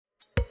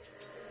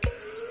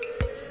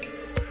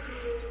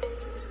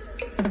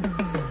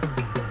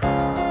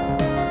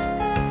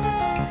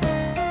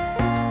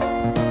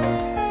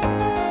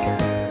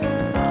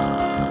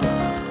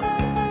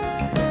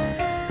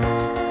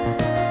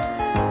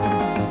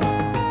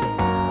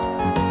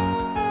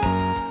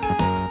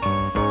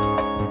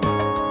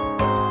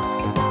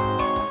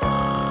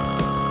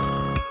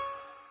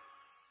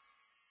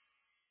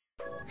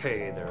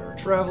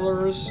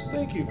Travelers,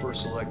 thank you for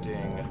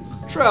selecting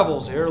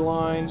Travels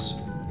Airlines.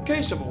 In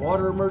case of a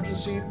water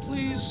emergency,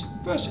 please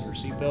fasten your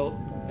seatbelt.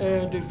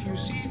 And if you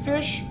see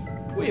fish,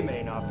 we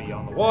may not be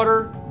on the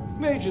water.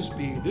 May just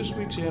be this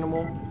week's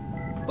animal,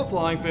 the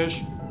flying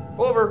fish.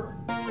 Over.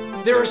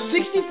 There are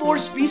 64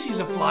 species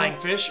of flying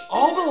fish,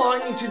 all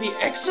belonging to the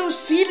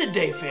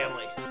Exocetidae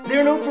family. They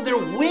are known for their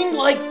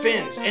wing-like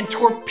fins and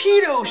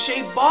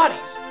torpedo-shaped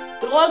bodies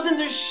that allows them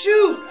to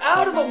shoot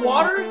out of the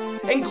water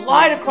and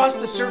glide across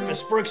the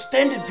surface for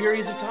extended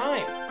periods of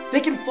time.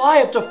 They can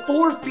fly up to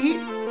 4 feet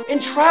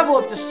and travel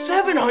up to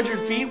 700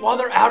 feet while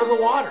they're out of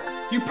the water.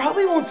 You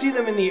probably won't see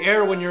them in the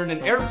air when you're in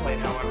an airplane,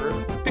 however,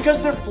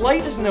 because their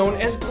flight is known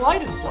as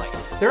glided flight.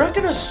 They're not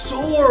gonna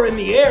soar in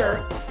the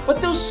air, but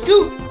they'll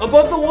scoot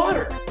above the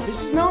water.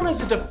 This is known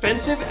as a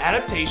defensive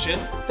adaptation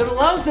that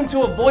allows them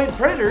to avoid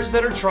predators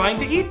that are trying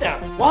to eat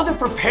them. While they're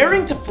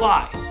preparing to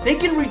fly, they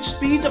can reach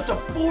speeds up to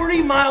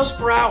 40 miles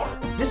per hour.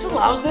 This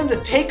allows them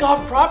to take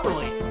off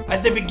properly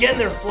as they begin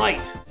their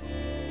flight.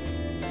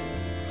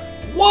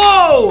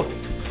 Whoa!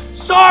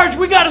 Sarge,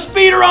 we got a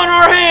speeder on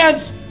our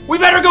hands! We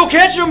better go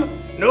catch him!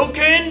 No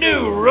can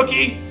do,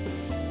 rookie.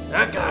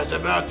 That guy's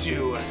about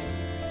to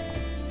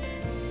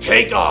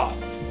take off.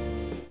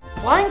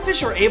 Flying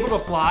fish are able to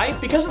fly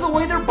because of the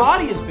way their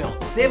body is built.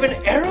 They have an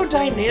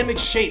aerodynamic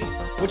shape,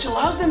 which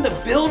allows them to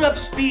build up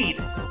speed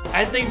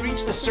as they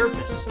reach the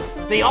surface.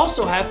 They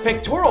also have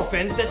pectoral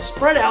fins that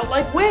spread out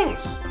like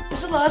wings.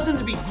 This allows them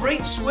to be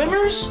great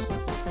swimmers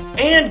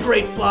and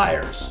great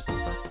flyers.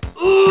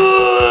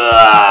 Ooh!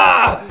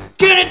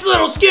 Can its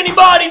little skinny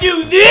body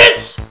do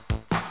this?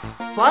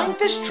 Flying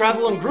fish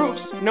travel in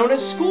groups known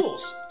as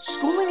schools.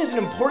 Schooling is an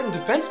important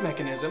defense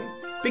mechanism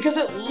because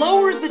it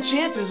lowers the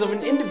chances of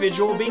an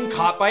individual being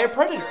caught by a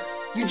predator.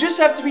 You just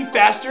have to be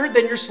faster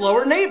than your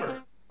slower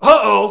neighbor.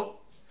 Uh-oh!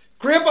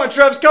 Grandpa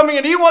Trev's coming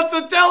and he wants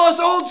to tell us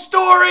old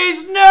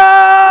stories!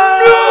 No!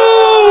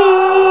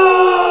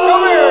 No!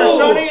 Come here,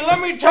 Sonny. Let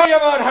me tell you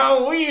about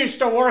how we used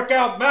to work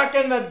out back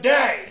in the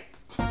day.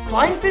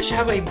 Flying fish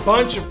have a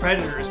bunch of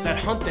predators that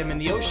hunt them in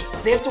the ocean.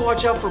 They have to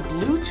watch out for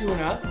blue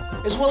tuna,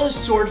 as well as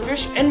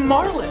swordfish and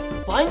marlin.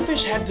 Flying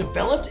fish have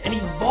developed and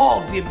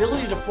evolved the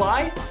ability to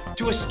fly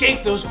to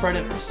escape those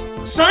predators.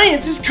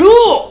 Science is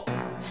cool!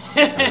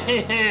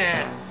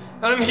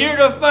 I'm here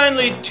to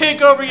finally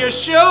take over your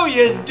show,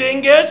 you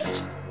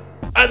dingus!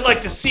 I'd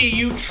like to see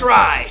you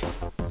try.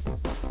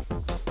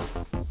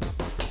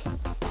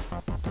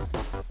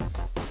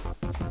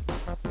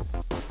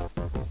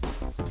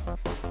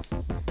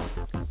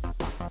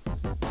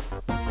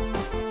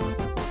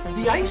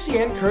 The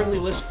IUCN currently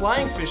lists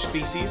flying fish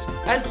species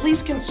as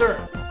least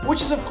concern,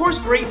 which is of course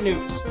great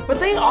news, but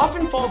they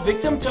often fall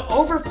victim to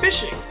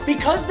overfishing.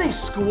 Because they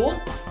school,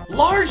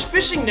 large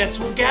fishing nets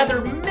will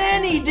gather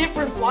many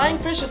different flying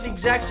fish at the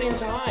exact same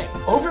time.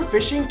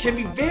 Overfishing can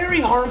be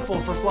very harmful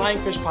for flying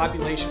fish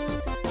populations,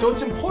 so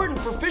it's important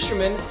for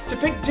fishermen to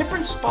pick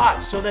different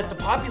spots so that the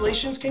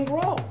populations can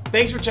grow.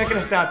 Thanks for checking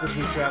us out this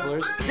week,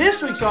 travelers.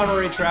 This week's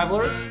honorary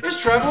traveler is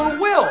Traveler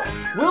Will.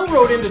 Will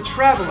wrote into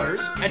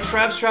travelers at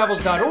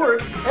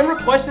travstravels.org and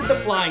requested the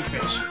flying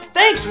fish.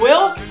 Thanks,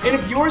 Will! And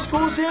if yours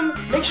schools him,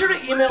 make sure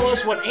to email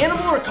us what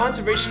animal or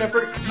conservation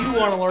effort you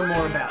want to learn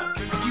more about.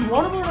 If you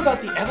want to learn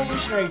about the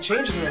evolutionary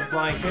changes in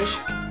flying fish,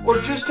 Or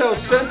just how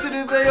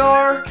sensitive they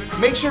are?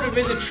 make sure to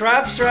visit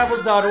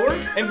travstravels.org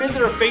and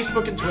visit our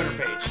Facebook and Twitter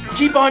page.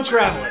 Keep on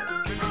traveling.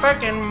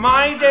 Back in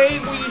my day,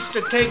 we used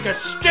to take a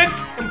stick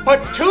and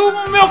put 2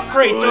 milk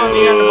crates on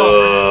the end of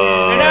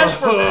them. And as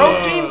for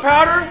protein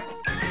powder,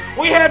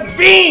 we had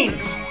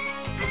beans.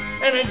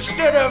 And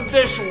instead of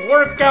this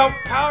workout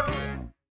powder...